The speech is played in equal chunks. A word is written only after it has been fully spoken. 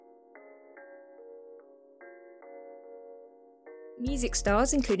Music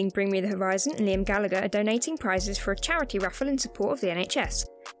stars including Bring Me the Horizon and Liam Gallagher are donating prizes for a charity raffle in support of the NHS.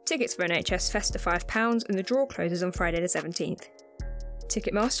 Tickets for NHS Fest are £5 and the draw closes on Friday the 17th.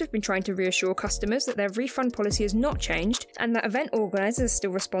 Ticketmaster have been trying to reassure customers that their refund policy has not changed and that event organisers are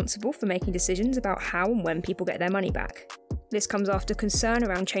still responsible for making decisions about how and when people get their money back. This comes after concern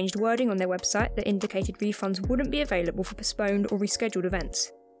around changed wording on their website that indicated refunds wouldn't be available for postponed or rescheduled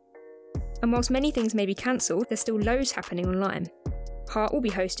events. And whilst many things may be cancelled, there's still loads happening online. Heart will be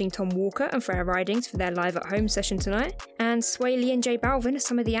hosting Tom Walker and Freya Ridings for their Live at Home session tonight, and Sway Lee and J Balvin are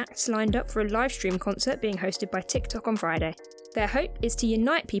some of the acts lined up for a live stream concert being hosted by TikTok on Friday. Their hope is to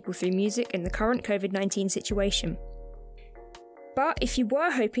unite people through music in the current COVID-19 situation. But if you were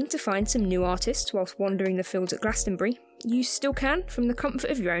hoping to find some new artists whilst wandering the fields at Glastonbury, you still can from the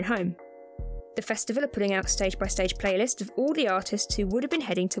comfort of your own home. The festival are putting out a stage-by-stage playlist of all the artists who would have been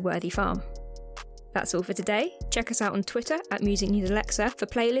heading to Worthy Farm. That's all for today. Check us out on Twitter @MusicNewsAlexa for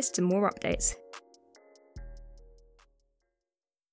playlists and more updates.